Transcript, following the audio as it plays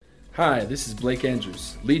Hi, this is Blake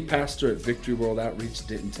Andrews, lead pastor at Victory World Outreach,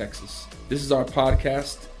 Denton, Texas. This is our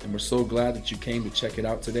podcast, and we're so glad that you came to check it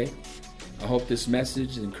out today. I hope this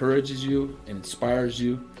message encourages you and inspires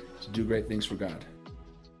you to do great things for God.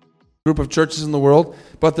 Group of churches in the world,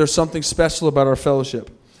 but there's something special about our fellowship.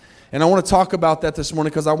 And I want to talk about that this morning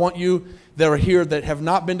because I want you that are here that have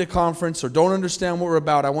not been to conference or don't understand what we're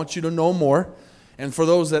about, I want you to know more. And for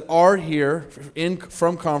those that are here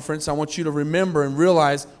from conference, I want you to remember and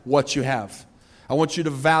realize what you have. I want you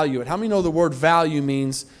to value it. How many know the word value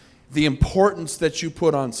means the importance that you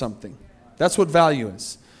put on something? That's what value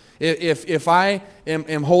is. If I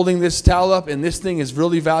am holding this towel up and this thing is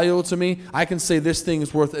really valuable to me, I can say this thing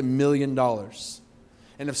is worth $1 million.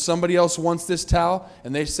 And if somebody else wants this towel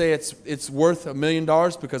and they say it's worth $1 million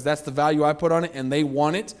because that's the value I put on it and they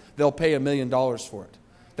want it, they'll pay $1 million for it.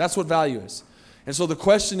 That's what value is. And so the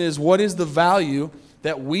question is, what is the value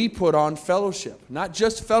that we put on fellowship? Not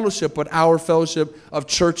just fellowship, but our fellowship of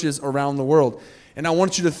churches around the world. And I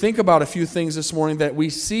want you to think about a few things this morning that we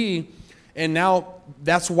see, and now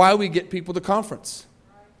that's why we get people to conference.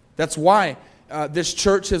 That's why this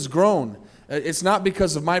church has grown. It's not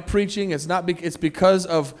because of my preaching. It's because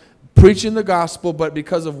of preaching the gospel, but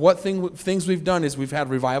because of what things we've done is we've had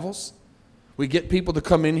revivals. We get people to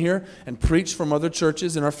come in here and preach from other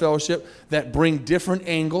churches in our fellowship that bring different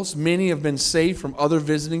angles. Many have been saved from other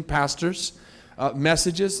visiting pastors'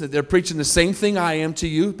 messages. That they're preaching the same thing I am to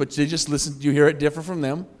you, but you hear it different from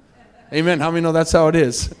them. Amen. How many know that's how it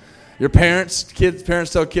is? Your parents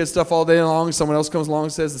tell kids stuff all day long. Someone else comes along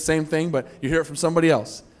and says the same thing, but you hear it from somebody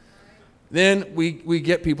else. Then we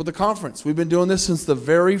get people to conference. We've been doing this since the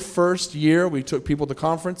very first year. We took people to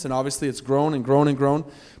conference, and obviously it's grown and grown and grown.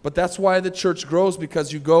 But that's why the church grows,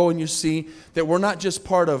 because you go and you see that we're not just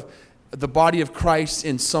part of the body of Christ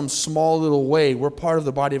in some small little way. We're part of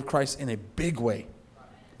the body of Christ in a big way,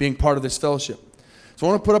 being part of this fellowship. So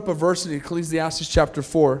I want to put up a verse in Ecclesiastes chapter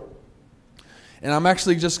 4. And I'm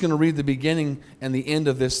actually just going to read the beginning and the end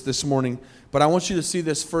of this morning. But I want you to see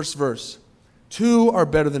this first verse. 2 are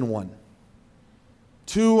better than 1.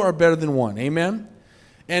 2 are better than 1. Amen?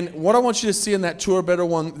 And what I want you to see in that 2 are better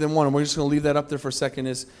than 1, and we're just going to leave that up there for a second,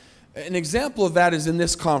 is an example of that is in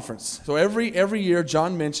this conference. So every year,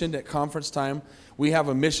 John mentioned at conference time, we have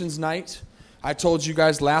a missions night. I told you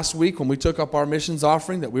guys last week when we took up our missions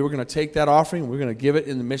offering that we were going to take that offering, we're going to give it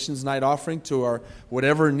in the missions night offering to our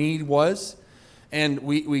whatever need was. And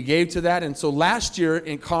we gave to that. And so last year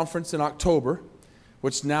in conference in October,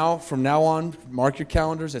 which now, from now on, mark your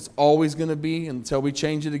calendars, it's always going to be until we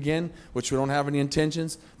change it again, which we don't have any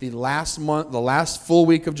intentions, the last full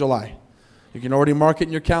week of July. You can already mark it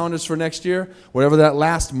in your calendars for next year. Whatever that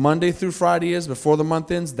last Monday through Friday is before the month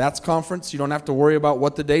ends, that's conference. You don't have to worry about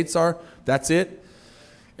what the dates are. That's it.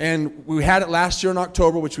 And we had it last year in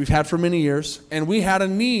October, which we've had for many years. And we had a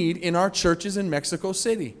need in our churches in Mexico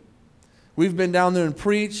City. We've been down there and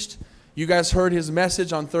preached. You guys heard his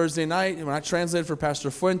message on Thursday night. When I translated for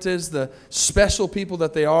Pastor Fuentes, the special people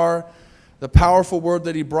that they are, the powerful word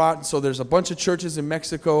that he brought. And so there's a bunch of churches in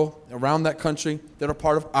Mexico, around that country, that are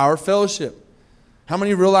part of our fellowship. How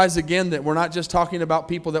many realize again that we're not just talking about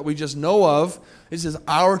people that we just know of? This is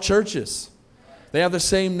our churches. They have the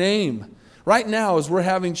same name. Right now, as we're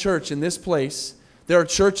having church in this place, there are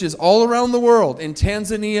churches all around the world, in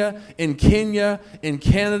Tanzania, in Kenya, in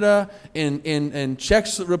Canada, in Czech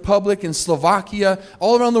Republic, in Slovakia,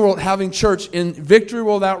 all around the world having church in Victory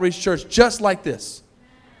World Outreach Church, just like this.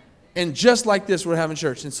 And just like this, we're having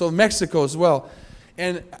church. And so Mexico as well.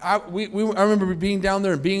 And I remember being down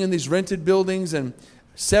there and being in these rented buildings. And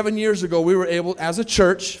 7 years ago, we were able, as a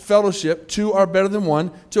church, fellowship, 2 are better than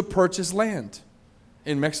 1, to purchase land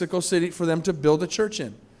in Mexico City for them to build a church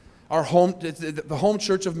in. The home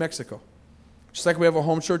church of Mexico. Just like we have a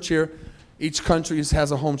home church here, each country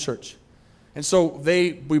has a home church. And so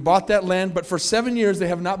we bought that land, but for 7 years they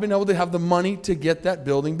have not been able to have the money to get that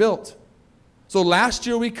building built. So last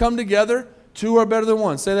year we come together, 2 are better than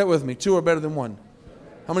 1. Say that with me, 2 are better than 1.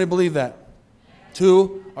 How many believe that?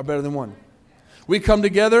 2 are better than 1. We come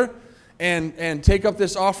together and take up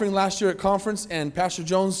this offering last year at conference, and Pastor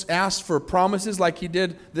Jones asked for promises like he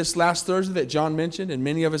did this last Thursday that John mentioned, and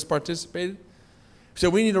many of us participated. He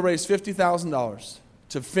said, we need to raise $50,000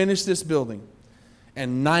 to finish this building,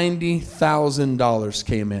 and $90,000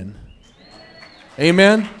 came in.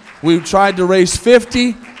 Amen? We tried to raise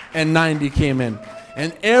 50, and 90 came in.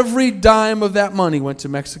 And every dime of that money went to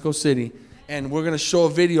Mexico City. And we're going to show a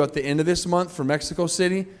video at the end of this month for Mexico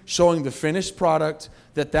City showing the finished product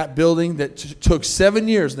that building that took 7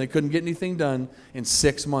 years and they couldn't get anything done in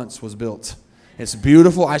 6 months was built. It's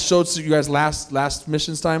beautiful. I showed you guys last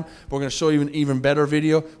missions time. We're going to show you an even better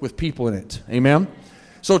video with people in it. Amen?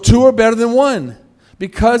 So 2 are better than 1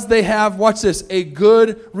 because they have, watch this, a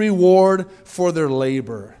good reward for their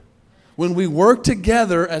labor. When we work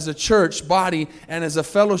together as a church body and as a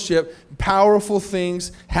fellowship, powerful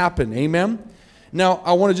things happen. Amen? Now,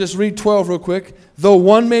 I want to just read 12 real quick. Though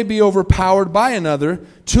one may be overpowered by another,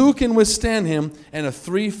 2 can withstand him, and a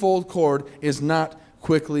threefold cord is not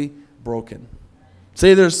quickly broken.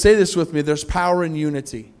 Say this with me. There's power in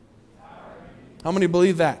unity. How many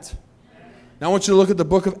believe that? Now I want you to look at the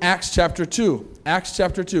book of Acts chapter 2. Acts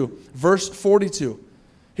chapter 2, verse 42.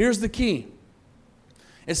 Here's the key.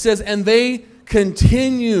 It says, and they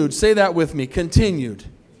continued, say that with me, continued,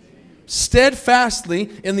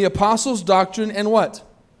 steadfastly in the apostles' doctrine and what?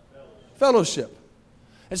 Fellowship.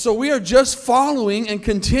 And so we are just following and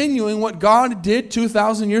continuing what God did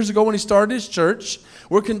 2,000 years ago when He started His church.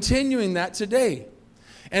 We're continuing that today.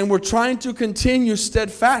 And we're trying to continue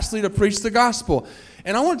steadfastly to preach the gospel.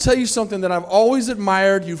 And I want to tell you something that I've always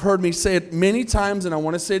admired. You've heard me say it many times, and I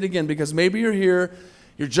want to say it again because maybe you're here,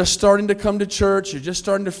 you're just starting to come to church, you're just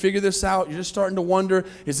starting to figure this out, you're just starting to wonder,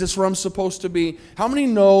 is this where I'm supposed to be? How many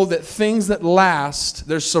know that things that last,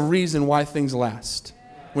 there's a reason why things last,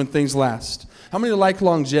 when things last? How many like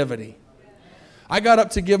longevity? I got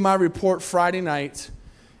up to give my report Friday night,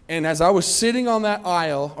 and as I was sitting on that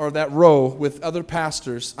aisle or that row with other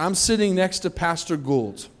pastors, I'm sitting next to Pastor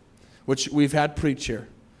Gould, which we've had preach here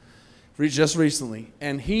just recently.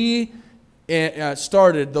 And he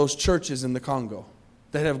started those churches in the Congo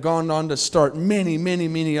that have gone on to start many, many,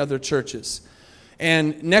 many other churches.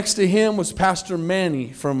 And next to him was Pastor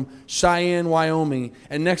Manny from Cheyenne, Wyoming.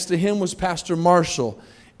 And next to him was Pastor Marshall.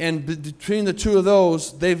 And between the two of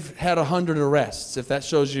those, they've had 100 arrests, if that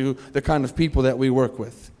shows you the kind of people that we work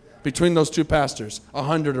with. Between those two pastors,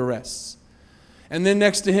 100 arrests. And then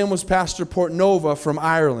next to him was Pastor Portnova from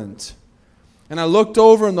Ireland. And I looked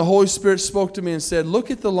over and the Holy Spirit spoke to me and said,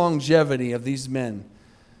 look at the longevity of these men.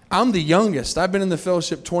 I'm the youngest. I've been in the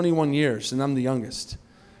fellowship 21 years, and I'm the youngest.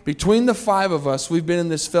 Between the 5 of us, we've been in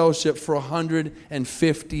this fellowship for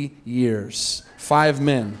 150 years. 5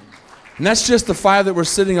 men. And that's just the 5 that were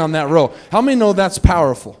sitting on that row. How many know that's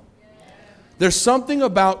powerful? There's something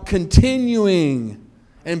about continuing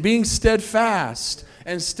and being steadfast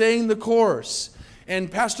and staying the course.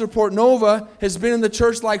 And Pastor Portnova has been in the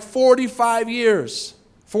church like 45 years.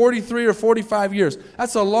 43 or 45 years.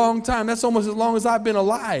 That's a long time. That's almost as long as I've been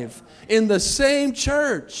alive in the same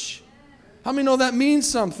church. How many know that means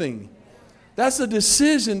something? That's a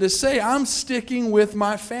decision to say, I'm sticking with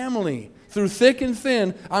my family. Through thick and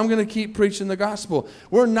thin, I'm going to keep preaching the gospel.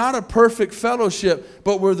 We're not a perfect fellowship,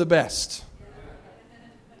 but we're the best.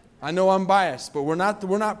 I know I'm biased, but we're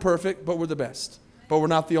not perfect, but we're the best. But we're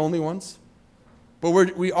not the only ones. But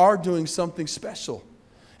we are doing something special.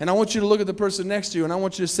 And I want you to look at the person next to you, and I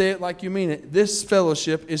want you to say it like you mean it. This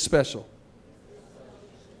fellowship is special.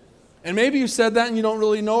 And maybe you said that and you don't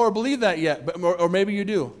really know or believe that yet, or maybe you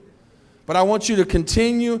do. But I want you to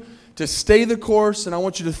continue to stay the course, and I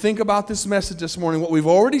want you to think about this message this morning, what we've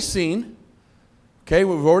already seen. Okay,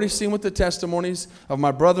 we've already seen with the testimonies of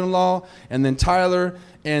my brother-in-law and then Tyler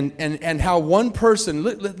and how one person,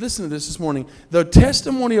 listen to this morning, the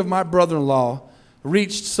testimony of my brother-in-law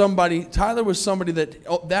reached somebody. Tyler was somebody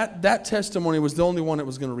that testimony was the only one that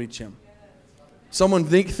was going to reach him. Someone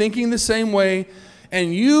thinking the same way,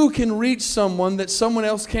 and you can reach someone that someone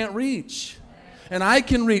else can't reach. And I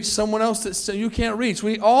can reach someone else that you can't reach.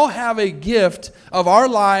 We all have a gift of our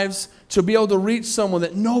lives to be able to reach someone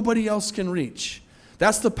that nobody else can reach.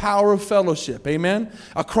 That's the power of fellowship, amen?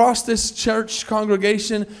 Across this church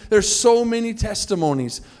congregation, there's so many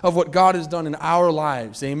testimonies of what God has done in our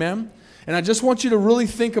lives, amen? And I just want you to really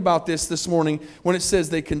think about this morning when it says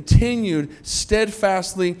they continued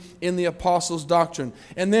steadfastly in the apostles' doctrine.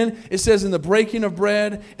 And then it says in the breaking of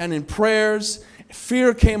bread and in prayers,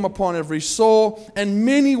 fear came upon every soul, and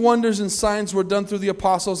many wonders and signs were done through the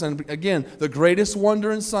apostles. And again, the greatest wonder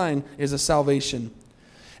and sign is a salvation.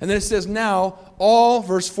 And then it says now, all,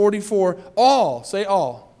 verse 44, all, say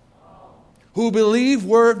all, who believe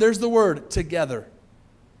were, there's the word, together.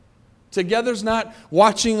 Together's not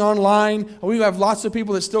watching online. We have lots of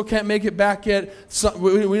people that still can't make it back yet.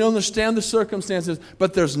 We don't understand the circumstances,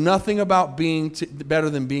 but there's nothing about being better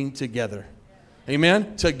than being together.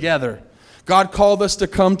 Amen? Together. God called us to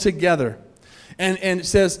come together. And it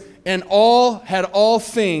says, and all had all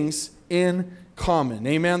things in common.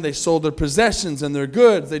 Amen? They sold their possessions and their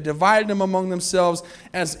goods. They divided them among themselves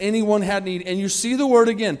as anyone had need. And you see the word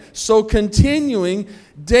again. So continuing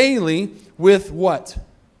daily with what?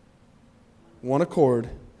 One accord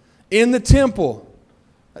in the temple.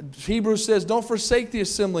 Hebrews says, don't forsake the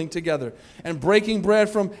assembling together and breaking bread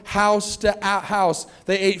from house to house.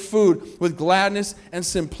 They ate food with gladness and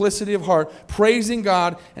simplicity of heart, praising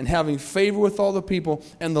God and having favor with all the people.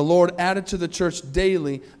 And the Lord added to the church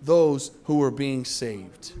daily those who were being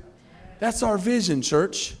saved. That's our vision,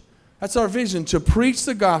 church. That's our vision, to preach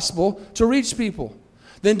the gospel, to reach people.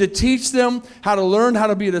 Then to teach them how to learn how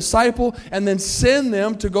to be a disciple, and then send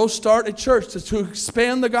them to go start a church, to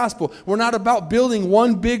expand the gospel. We're not about building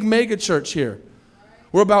one big mega church here.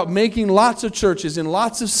 We're about making lots of churches in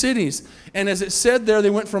lots of cities. And as it said there,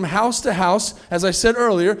 they went from house to house. As I said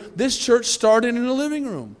earlier, this church started in a living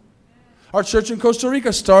room. Our church in Costa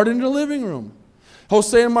Rica started in a living room.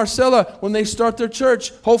 Jose and Marcela, when they start their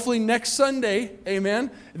church, hopefully next Sunday,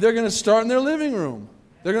 amen, they're going to start in their living room.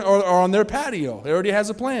 Or on their patio. They already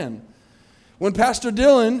has a plan. When Pastor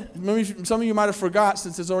Dylan, maybe some of you might have forgot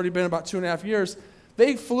since it's already been about 2.5 years,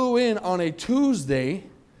 they flew in on a Tuesday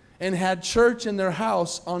and had church in their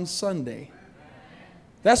house on Sunday.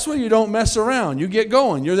 That's where you don't mess around. You get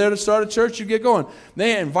going. You're there to start a church, you get going.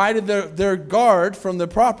 They invited their guard from the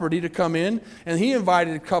property to come in, and he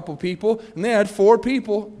invited a couple people, and they had 4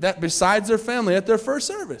 people that besides their family at their first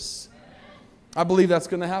service. I believe that's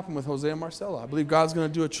going to happen with Jose and Marcela. I believe God's going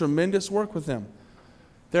to do a tremendous work with them.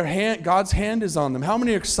 God's hand is on them. How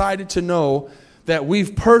many are excited to know that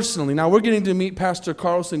we've personally, now we're getting to meet Pastor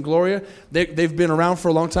Carlos and Gloria. They've been around for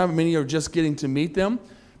a long time. Many are just getting to meet them.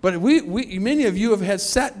 But many of you have had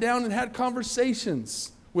sat down and had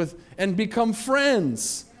conversations with and become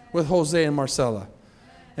friends with Jose and Marcela.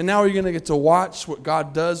 And now you're going to get to watch what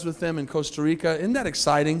God does with them in Costa Rica. Isn't that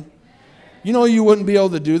exciting? You know, you wouldn't be able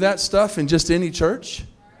to do that stuff in just any church.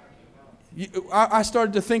 I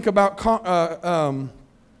started to think about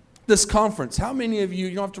this conference. How many of you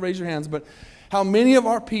don't have to raise your hands, but how many of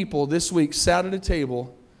our people this week sat at a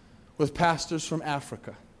table with pastors from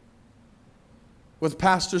Africa, with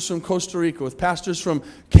pastors from Costa Rica, with pastors from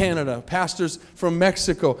Canada, pastors from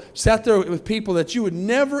Mexico, sat there with people that you would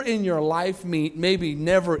never in your life meet, maybe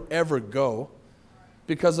never ever go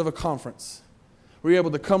because of a conference? Were you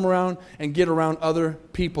able to come around and get around other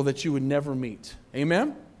people that you would never meet?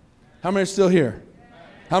 Amen? How many are still here?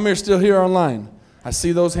 How many are still here online? I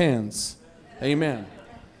see those hands. Amen.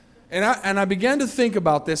 And I began to think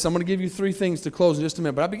about this. I'm going to give you 3 things to close in just a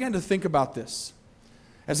minute, but I began to think about this.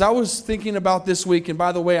 As I was thinking about this week, and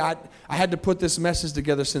by the way, I had to put this message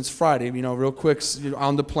together since Friday, real quick,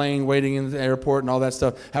 on the plane, waiting in the airport and all that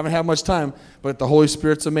stuff. Haven't had much time, but the Holy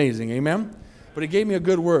Spirit's amazing. Amen? But it gave me a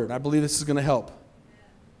good word. I believe this is going to help.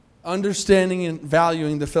 Understanding and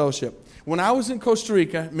valuing the fellowship. When I was in Costa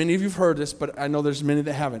Rica, many of you have heard this, but I know there's many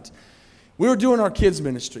that haven't. We were doing our kids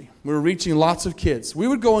ministry. We were reaching lots of kids. We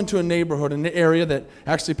would go into a neighborhood, an area that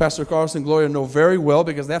actually Pastor Carlos and Gloria know very well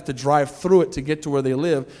because they have to drive through it to get to where they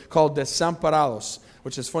live, called Desamparados,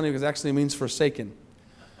 which is funny because it actually means forsaken.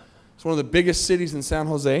 It's one of the biggest cities in San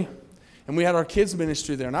Jose, and we had our kids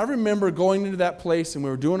ministry there. And I remember going into that place, and we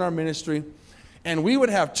were doing our ministry, and we would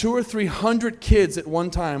have 200 or 300 kids at one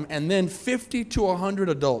time, and then 50 to 100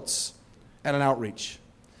 adults at an outreach.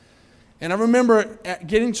 And I remember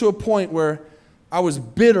getting to a point where I was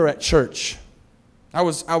bitter at church. I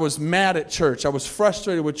was mad at church. I was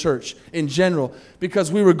frustrated with church in general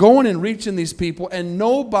because we were going and reaching these people, and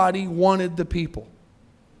nobody wanted the people.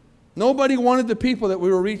 Nobody wanted the people that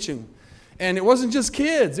we were reaching. And it wasn't just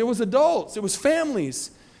kids. It was adults. It was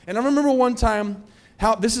families. And I remember one time,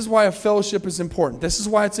 this is why a fellowship is important. This is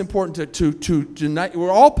why it's important to unite. We're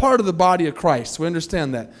all part of the body of Christ. We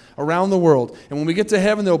understand that around the world. And when we get to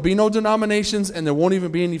heaven, there will be no denominations and there won't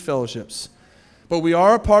even be any fellowships. But we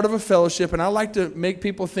are a part of a fellowship, and I like to make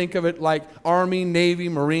people think of it like Army, Navy,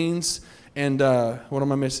 Marines, and what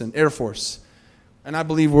am I missing? Air Force. And I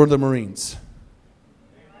believe we're the Marines.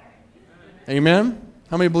 Amen?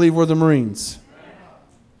 How many believe we're the Marines?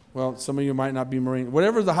 Well, some of you might not be Marine.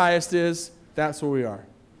 Whatever the highest is, that's where we are.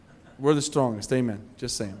 We're the strongest. Amen.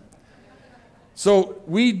 Just saying. So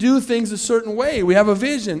we do things a certain way. We have a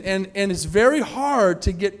vision. And it's very hard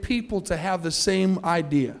to get people to have the same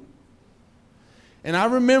idea. And I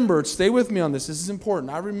remember, stay with me on this. This is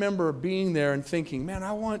important. I remember being there and thinking, man,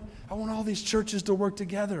 I want all these churches to work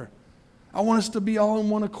together. I want us to be all in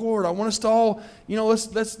one accord. I want us to all,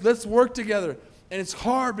 let's work together. And it's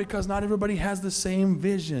hard because not everybody has the same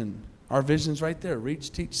vision. Our vision's right there.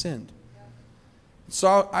 Reach, teach, send.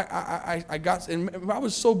 So I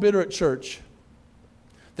was so bitter at church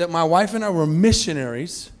that my wife and I were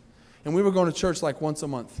missionaries, and we were going to church like once a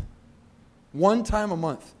month. One time a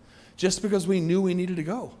month. Just because we knew we needed to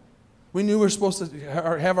go. We knew we were supposed to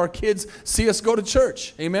have our kids see us go to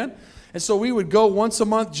church. Amen? And so we would go once a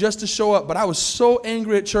month just to show up. But I was so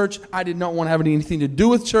angry at church, I did not want to have anything to do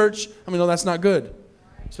with church. I mean, no, that's not good,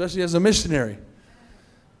 especially as a missionary.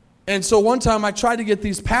 And so one time I tried to get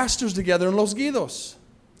these pastors together in Los Guidos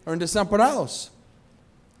or in Desamparados.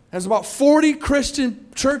 There's about 40 Christian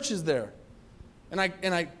churches there. And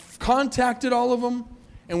I contacted all of them,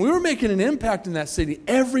 and we were making an impact in that city.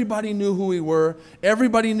 Everybody knew who we were.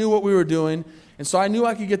 Everybody knew what we were doing. And so I knew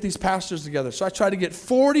I could get these pastors together. So I tried to get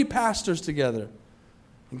 40 pastors together.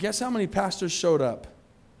 And guess how many pastors showed up?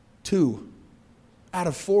 2 out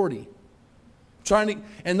of 40.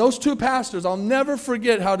 And those 2 pastors, I'll never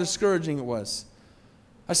forget how discouraging it was.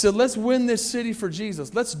 I said, let's win this city for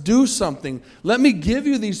Jesus. Let's do something. Let me give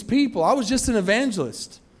you these people. I was just an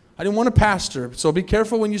evangelist. I didn't want to pastor. So be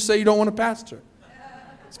careful when you say you don't want to pastor.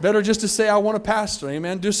 It's better just to say, I want to pastor.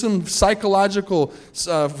 Amen. Do some psychological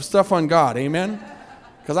stuff on God. Amen.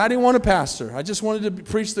 Because I didn't want to pastor. I just wanted to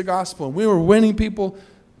preach the gospel. And we were winning people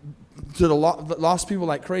to the lost people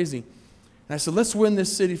like crazy. And I said, let's win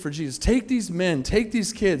this city for Jesus. Take these men, take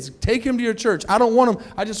these kids, take them to your church. I don't want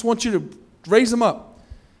them. I just want you to raise them up.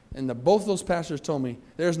 And both of those pastors told me,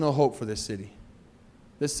 there's no hope for this city.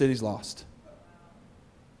 This city's lost.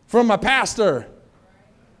 From my pastor.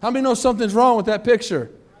 How many know something's wrong with that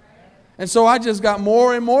picture? And so I just got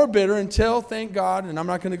more and more bitter until, thank God, and I'm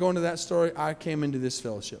not going to go into that story, I came into this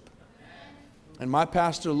fellowship. And my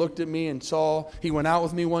pastor looked at me and saw, he went out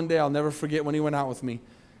with me one day. I'll never forget when he went out with me.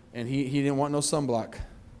 And he didn't want no sunblock.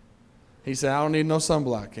 He said, I don't need no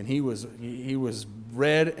sunblock. And he was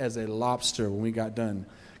red as a lobster when we got done,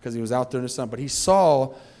 because he was out there in the sun. But he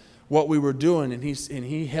saw what we were doing, and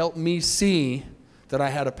he helped me see that I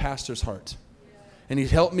had a pastor's heart. And he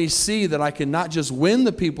helped me see that I could not just win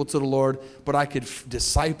the people to the Lord, but I could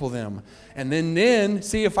disciple them. And then,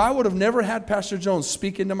 see, if I would have never had Pastor Jones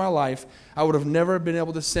speak into my life, I would have never been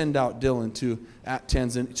able to send out Dylan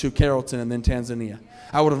to Carrollton and then Tanzania.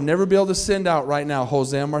 I would have never been able to send out right now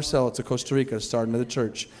Jose and Marcelo to Costa Rica to start another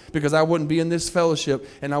church, because I wouldn't be in this fellowship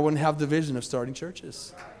and I wouldn't have the vision of starting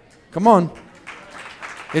churches. Come on.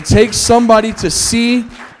 It takes somebody to see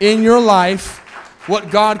in your life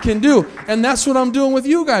what God can do. And that's what I'm doing with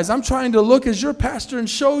you guys. I'm trying to look as your pastor and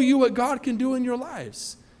show you what God can do in your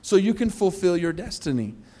lives so you can fulfill your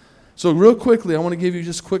destiny. So real quickly, I want to give you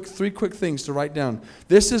just 3 quick things to write down.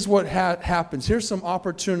 This is what happens. Here's some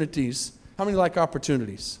opportunities. How many like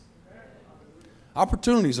opportunities?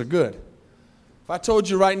 Opportunities are good. If I told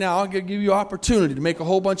you right now, I'll give you an opportunity to make a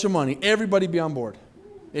whole bunch of money, everybody be on board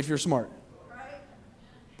if you're smart.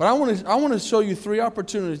 But I want to show you 3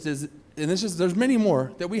 opportunities. And there's many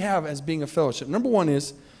more that we have as being a fellowship. Number 1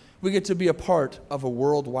 is we get to be a part of a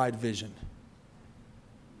worldwide vision.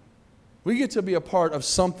 We get to be a part of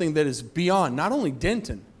something that is beyond not only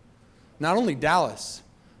Denton, not only Dallas,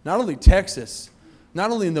 not only Texas,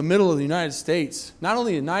 not only in the middle of the United States, not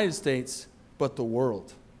only the United States, but the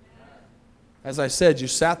world. As I said, you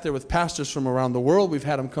sat there with pastors from around the world. We've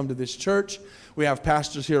had them come to this church. We have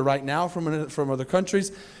pastors here right now from other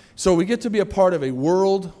countries. So we get to be a part of a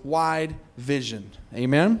worldwide vision.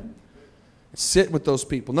 Amen? Sit with those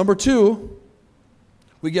people. Number 2,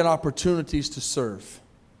 we get opportunities to serve.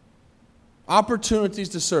 Opportunities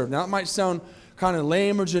to serve. Now, it might sound kind of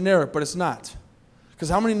lame or generic, but it's not. Because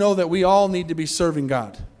how many know that we all need to be serving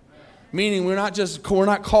God? Meaning we're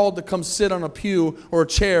not called to come sit on a pew or a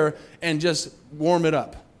chair and just warm it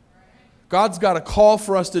up. God's got a call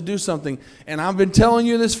for us to do something. And I've been telling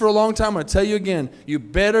you this for a long time. I'm going to tell you again. You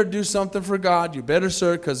better do something for God. You better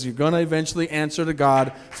serve, because you're going to eventually answer to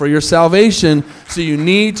God for your salvation. So you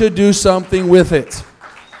need to do something with it.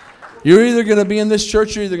 You're either going to be in this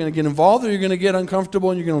church, you're either going to get involved, or you're going to get uncomfortable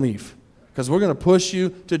and you're going to leave. Because we're going to push you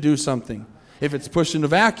to do something. If it's pushing the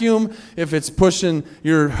vacuum, if it's pushing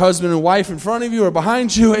your husband and wife in front of you or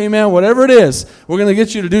behind you, amen, whatever it is, we're going to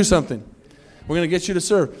get you to do something. We're going to get you to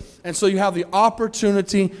serve. And so you have the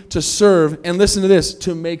opportunity to serve, and listen to this,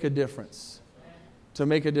 to make a difference. To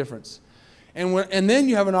make a difference. And then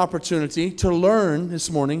you have an opportunity to learn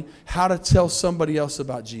this morning how to tell somebody else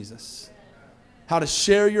about Jesus. How to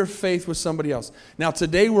share your faith with somebody else. Now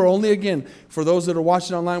today we're only, again, for those that are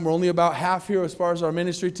watching online, we're only about half here as far as our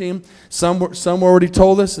ministry team. Some already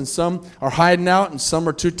told us, and some are hiding out, and some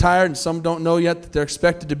are too tired, and some don't know yet that they're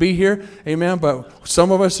expected to be here. Amen. But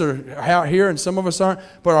some of us are out here and some of us aren't.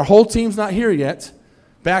 But our whole team's not here yet,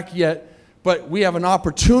 back yet. But we have an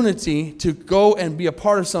opportunity to go and be a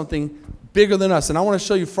part of something bigger than us. And I want to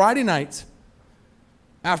show you Friday night,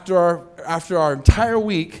 after our entire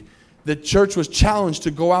week, the church was challenged to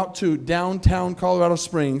go out to downtown Colorado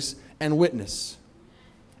Springs and witness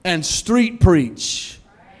and street preach.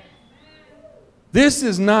 This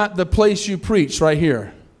is not the place you preach right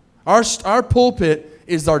here. Our pulpit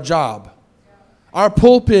is our job. Our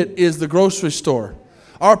pulpit is the grocery store.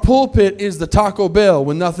 Our pulpit is the Taco Bell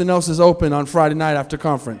when nothing else is open on Friday night after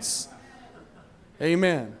conference.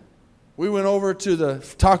 Amen. We went over to the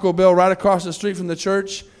Taco Bell right across the street from the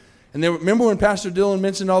church. And remember when Pastor Dylan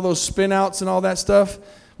mentioned all those spin outs and all that stuff?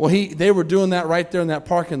 Well, they were doing that right there in that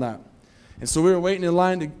parking lot. And so we were waiting in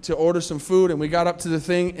line to order some food, and we got up to the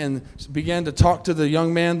thing and began to talk to the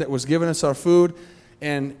young man that was giving us our food.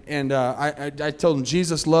 And I told him,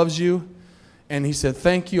 Jesus loves you. And he said,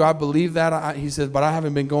 thank you, I believe that. He said, but I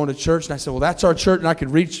haven't been going to church. And I said, well, that's our church. And I could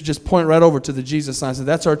just point right over to the Jesus sign. I said,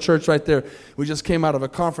 that's our church right there. We just came out of a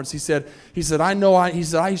conference. He said, I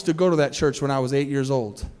used to go to that church when I was 8 years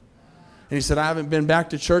old. And he said, I haven't been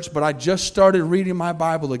back to church, but I just started reading my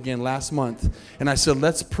Bible again last month. And I said,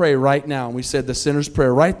 let's pray right now. And we said the sinner's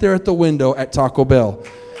prayer right there at the window at Taco Bell.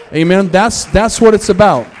 Amen. That's what it's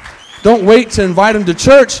about. Don't wait to invite him to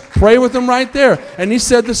church. Pray with him right there. And he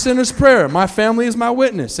said the sinner's prayer. My family is my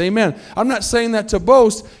witness. Amen. I'm not saying that to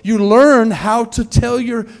boast. You learn how to tell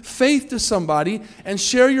your faith to somebody and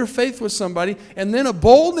share your faith with somebody, and then a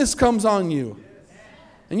boldness comes on you.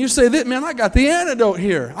 And you say, man, I got the antidote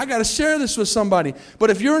here. I got to share this with somebody. But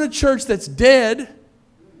if you're in a church that's dead,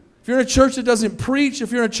 if you're in a church that doesn't preach,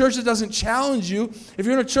 if you're in a church that doesn't challenge you, if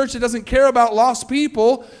you're in a church that doesn't care about lost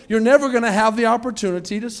people, you're never going to have the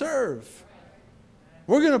opportunity to serve.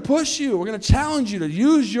 We're going to push you. We're going to challenge you to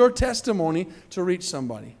use your testimony to reach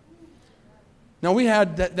somebody. Now, we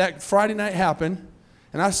had that Friday night happen,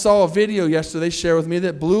 and I saw a video yesterday shared with me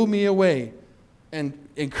that blew me away and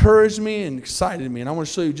encouraged me and excited me. And I want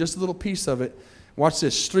to show you just a little piece of it. Watch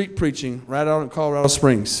this, street preaching right out in Colorado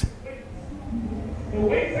Springs. The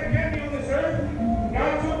weights that kept me on this earth,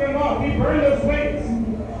 God took them off. He burned those weights.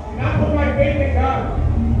 And I put my faith in God.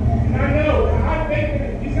 And I know that I have faith in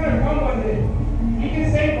Him. He's going to come one day. He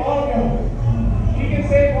can save all of y'all. He can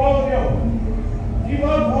save all of y'all. He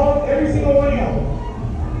loves every single one of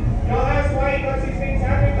y'all. Y'all ask why He lets these things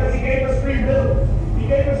happen? Because He gave us free will. He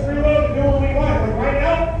gave us free will to do what we want. Like right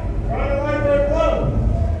now, we're on the line for a club.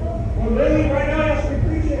 We're literally right now actually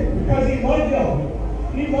preaching because He loves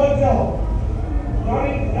y'all. He loves y'all.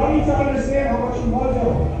 Y'all need to understand how much He loves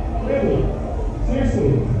y'all. Really.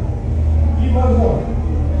 Seriously. He loves y'all.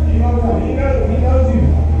 He loves y'all. He knows you.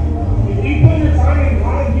 If you put your time in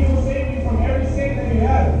God, He will save you from every sin that you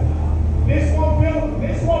have. This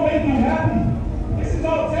won't make you happy. This is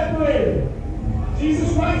all temporary.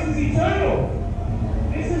 Jesus Christ is eternal.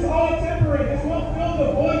 This is all temporary. This won't fill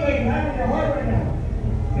the void that you have in your heart right now.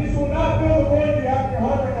 This will not fill the void you have in your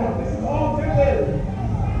heart right now. This is all temporary.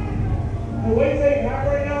 The weights that you have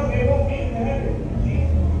right now, they won't get you to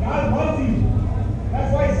heaven. God loves you.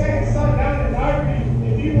 That's why He sent His Son down to die for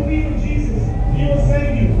you. If you believe in Jesus, He will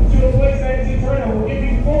send you to a place that is eternal. Will give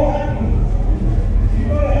you full happiness. If you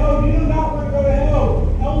go to hell, you do not want to go to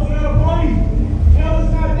hell. Hell is not a party. Hell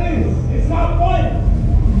is not this. It's not fun.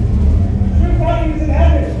 True party is in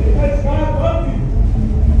heaven because God loves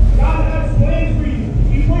you. God has plans for you.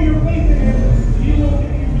 If you put your faith in Him, He will give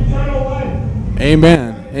you eternal life.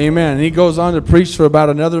 Amen. Amen. And he goes on to preach for about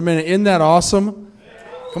another minute. Isn't that awesome?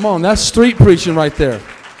 Come on, that's street preaching right there.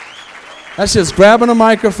 That's just grabbing a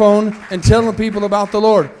microphone and telling people about the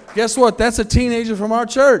Lord. Guess what? That's a teenager from our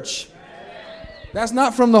church. That's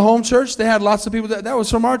not from the home church. They had lots of people. That was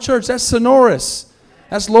from our church. That's Sonoris.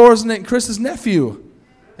 That's Laura's and Chris's nephew.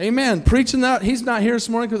 Amen. Preaching that. He's not here this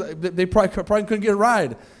morning because they probably couldn't get a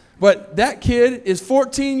ride. But that kid is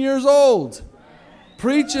 14 years old.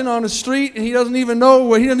 Preaching on the street, and he doesn't even know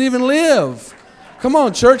where he doesn't even live. Come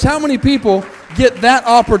on, church. How many people get that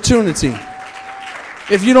opportunity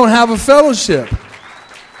if you don't have a fellowship?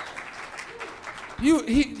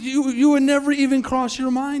 You would never even cross your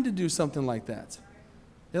mind to do something like that.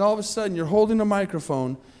 And all of a sudden, you're holding a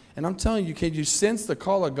microphone, and I'm telling you, can you sense the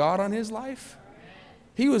call of God on his life?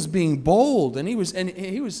 He was being bold, and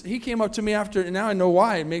he came up to me after, and now I know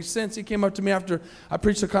why. It makes sense. He came up to me after I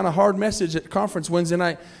preached a kind of hard message at conference Wednesday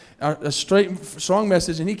night, a straight, strong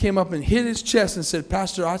message, and he came up and hit his chest and said,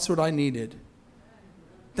 Pastor, that's what I needed.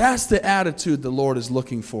 That's the attitude the Lord is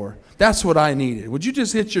looking for. That's what I needed. Would you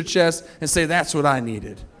just hit your chest and say, that's what I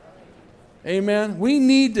needed? Amen. We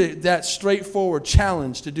need that straightforward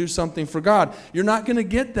challenge to do something for God. You're not going to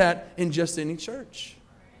get that in just any church.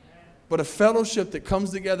 But a fellowship that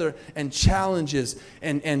comes together and challenges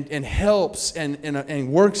and helps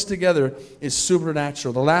and works together is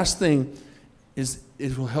supernatural. The last thing is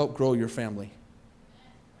it will help grow your family.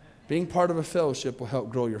 Being part of a fellowship will help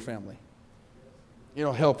grow your family.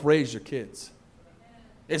 It'll help raise your kids.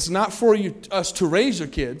 It's not for us to raise your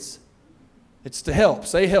kids. It's to help.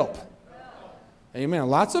 Say help. Amen.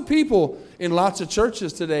 Lots of people in lots of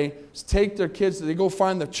churches today take their kids, they go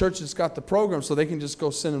find the church that's got the program so they can just go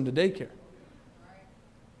send them to daycare.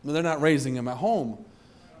 Well, they're not raising them at home.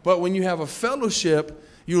 But when you have a fellowship,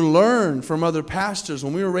 you learn from other pastors.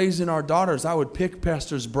 When we were raising our daughters, I would pick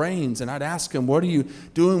pastors' brains and I'd ask them, what are you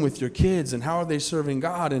doing with your kids and how are they serving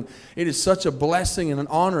God? And it is such a blessing and an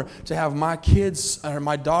honor to have my kids, or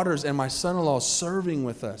my daughters and my son-in-law serving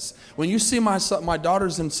with us. When you see my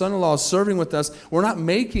daughters and son-in-law serving with us, we're not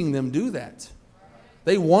making them do that.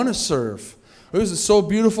 They want to serve. It was so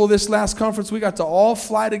beautiful this last conference. We got to all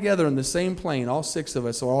fly together in the same plane, all 6 of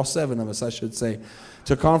us, or all 7 of us, I should say,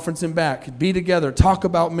 to conference and back, be together, talk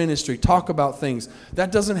about ministry, talk about things.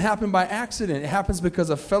 That doesn't happen by accident. It happens because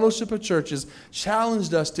a fellowship of churches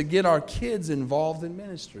challenged us to get our kids involved in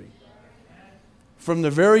ministry. From the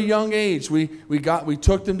very young age, we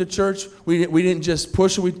took them to church. We didn't just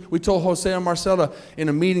push it. We told Jose and Marcela in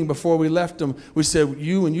a meeting before we left them, we said,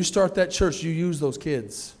 when you start that church, you use those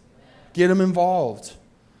kids. Get them involved.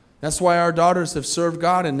 That's why our daughters have served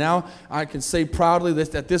God, and now I can say proudly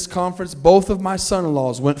that at this conference, both of my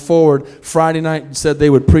son-in-laws went forward Friday night and said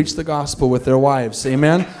they would preach the gospel with their wives.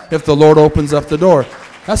 Amen? If the Lord opens up the door.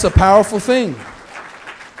 That's a powerful thing.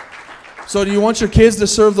 So do you want your kids to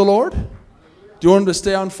serve the Lord? Do you want them to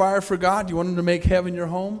stay on fire for God? Do you want them to make heaven your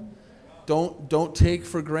home? Don't take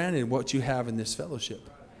for granted what you have in this fellowship.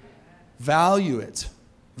 Value it.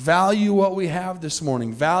 Value what we have this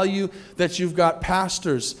morning. Value that you've got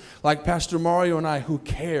pastors like Pastor Mario and I who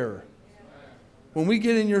care. When we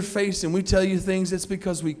get in your face and we tell you things, it's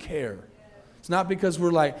because we care. It's not because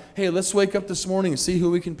we're like, hey, let's wake up this morning and see who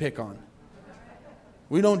we can pick on.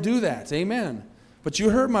 We don't do that. Amen. But you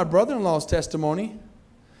heard my brother-in-law's testimony.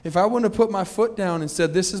 If I wouldn't have put my foot down and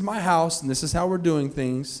said, this is my house and this is how we're doing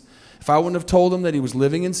things, if I wouldn't have told him that he was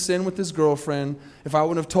living in sin with his girlfriend, if I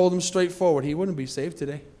wouldn't have told him straightforward, he wouldn't be saved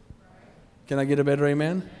today. Can I get a better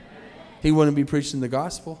amen? He wouldn't be preaching the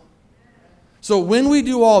gospel. So when we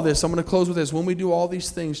do all this, I'm going to close with this. When we do all these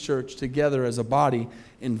things, church, together as a body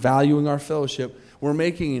in valuing our fellowship, we're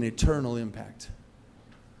making an eternal impact.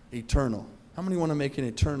 Eternal. How many want to make an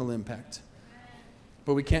eternal impact?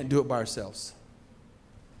 But we can't do it by ourselves.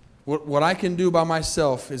 What I can do by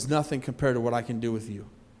myself is nothing compared to what I can do with you.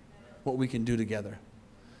 What we can do together.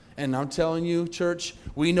 And I'm telling you, church,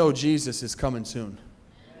 we know Jesus is coming soon.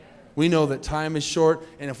 We know that time is short,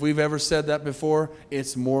 and if we've ever said that before,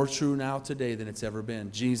 it's more true now today than it's ever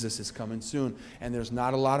been. Jesus is coming soon, and there's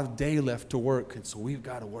not a lot of day left to work, and so we've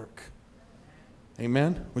got to work.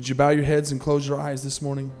 Amen? Would you bow your heads and close your eyes this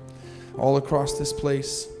morning, all across this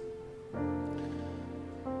place?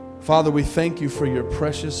 Father, we thank you for your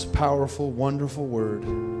precious, powerful, wonderful word.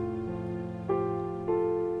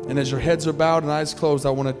 And as your heads are bowed and eyes closed, I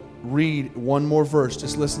want to read one more verse.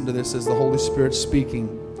 Just listen to this as the Holy Spirit's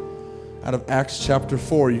speaking out of Acts chapter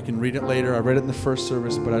 4. You can read it later. I read it in the first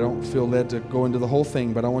service, but I don't feel led to go into the whole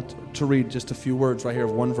thing. But I want to read just a few words right here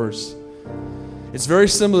of one verse. It's very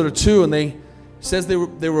similar to 2, and it says they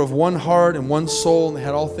were of one heart and one soul, and they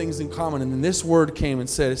had all things in common. And then this word came and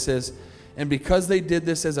said, it says, and because they did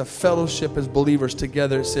this as a fellowship, as believers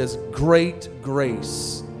together, it says, great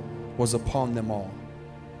grace was upon them all.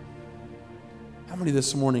 How many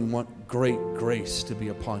this morning want great grace to be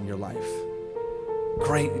upon your life?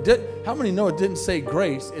 Great. How many know it didn't say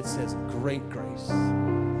grace? It says great grace. I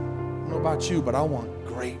don't know about you, but I want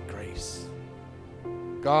great grace.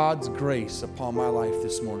 God's grace upon my life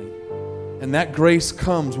this morning. And that grace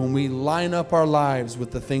comes when we line up our lives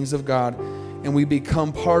with the things of God and we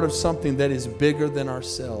become part of something that is bigger than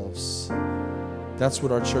ourselves. That's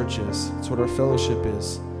what our church is. That's what our fellowship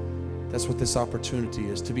is. That's what this opportunity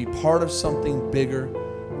is, to be part of something bigger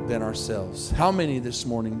than ourselves. How many this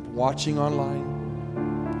morning watching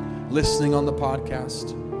online, listening on the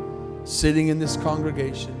podcast, sitting in this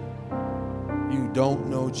congregation, you don't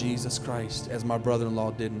know Jesus Christ as my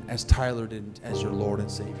brother-in-law didn't, as Tyler didn't, as your Lord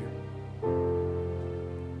and Savior?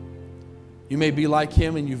 You may be like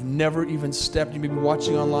him and you've never even stepped. You may be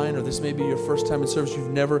watching online, or this may be your first time in service.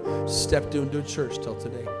 You've never stepped into a church till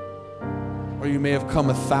today. Or you may have come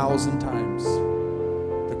 1,000 times.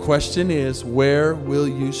 The question is, where will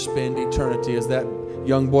you spend eternity? As that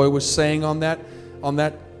young boy was saying on that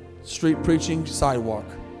street preaching sidewalk,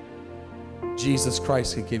 Jesus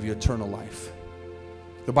Christ can give you eternal life.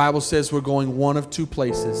 The Bible says we're going one of two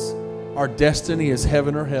places. Our destiny is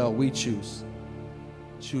heaven or hell. We choose.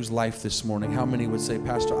 Choose life this morning. How many would say,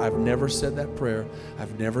 Pastor, I've never said that prayer.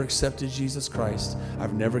 I've never accepted Jesus Christ.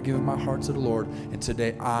 I've never given my heart to the Lord. And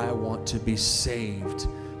today I want to be saved.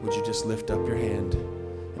 Would you just lift up your hand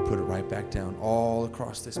and put it right back down all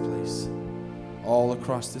across this place? all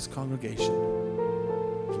across this congregation.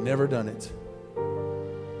 If you've never done it,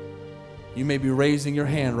 you may be raising your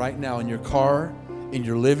hand right now in your car, in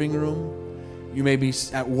your living room. You may be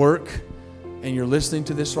at work and you're listening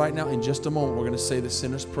to this right now. In just a moment, we're going to say the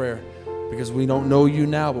sinner's prayer, because we don't know you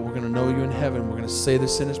now, but we're going to know you in heaven. We're going to say the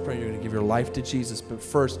sinner's prayer. You're going to give your life to Jesus. But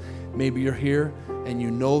first, maybe you're here and you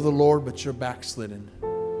know the Lord, but you're backslidden.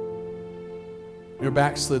 You're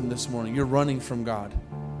backslidden this morning. You're running from God.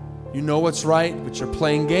 You know what's right, but you're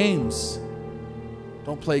playing games.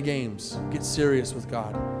 Don't play games. Get serious with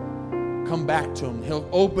God. Come back to Him. He'll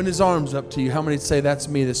open His arms up to you. How many say, that's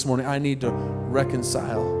me this morning? I need to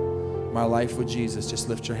reconcile my life with Jesus. Just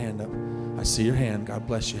lift your hand up. I see your hand. God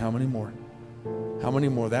bless you. How many more? How many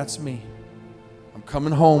more? That's me. I'm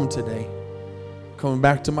coming home today. Coming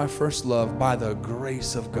back to my first love by the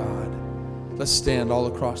grace of God. Let's stand all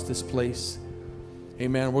across this place.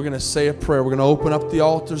 Amen. We're going to say a prayer. We're going to open up the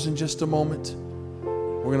altars in just a moment.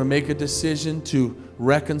 We're going to make a decision to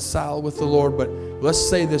reconcile with the Lord. But let's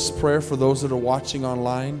say this prayer for those that are watching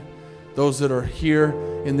online, those that are here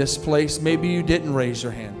in this place. Maybe you didn't raise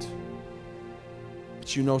your hand,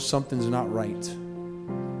 but you know something's not right.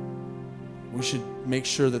 We should make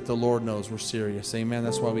sure that the Lord knows we're serious. Amen.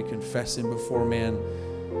 That's why we confess Him before man.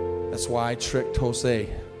 That's why I tricked Jose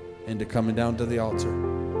into coming down to the altar.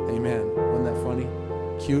 Amen. Wasn't that funny?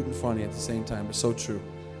 Cute and funny at the same time, but so true.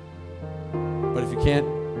 But if you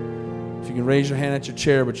can raise your hand at your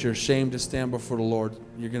chair, but you're ashamed to stand before the Lord,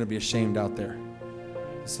 you're going to be ashamed out there.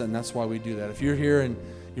 And that's why we do that. If you're here and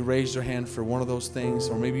you raised your hand for one of those things,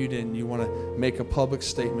 or maybe you didn't, you want to make a public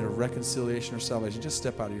statement of reconciliation or salvation, just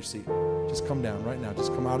step out of your seat. Just come down right now.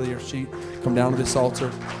 Just come out of your seat. Come down to this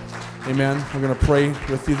altar. Amen. We're going to pray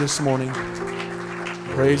with you this morning.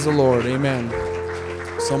 Praise the Lord. Amen.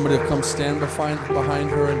 Somebody will come stand behind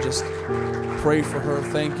her and just pray for her.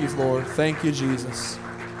 Thank you, Lord. Thank you, Jesus.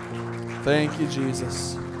 Thank you,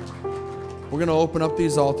 Jesus. We're going to open up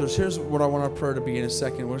these altars. Here's what I want our prayer to be in a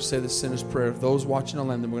second. We're going to say the sinner's prayer. If those watching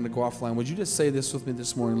online, then we're going to go offline. Would you just say this with me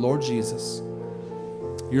this morning? Lord Jesus,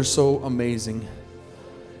 you're so amazing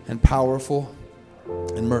and powerful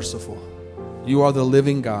and merciful. You are the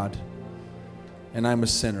living God, and I'm a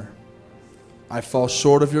sinner. I fall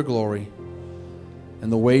short of your glory,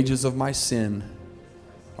 and the wages of my sin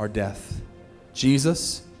are death.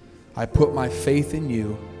 Jesus, I put my faith in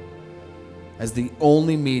you as the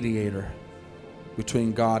only mediator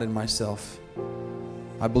between God and myself.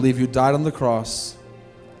 I believe you died on the cross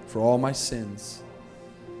for all my sins,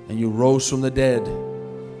 and you rose from the dead.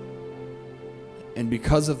 And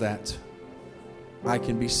because of that, I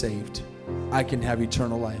can be saved. I can have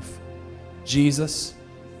eternal life. Jesus,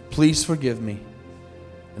 please forgive me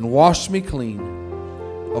and wash me clean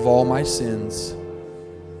of all my sins.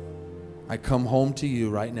 I come home to you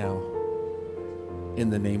right now in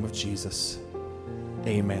the name of Jesus.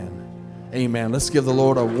 Amen. Amen. Let's give the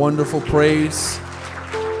Lord a wonderful praise.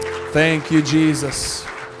 Thank you, Jesus.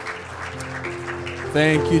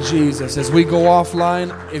 Thank you, Jesus. As we go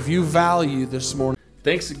offline, if you value this morning.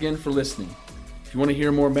 Thanks again for listening. If you want to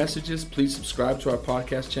hear more messages, please subscribe to our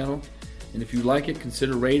podcast channel. And if you like it,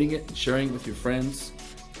 consider rating it and sharing it with your friends.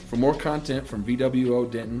 For more content from VWO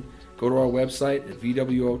Denton, go to our website at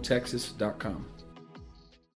vwotexas.com.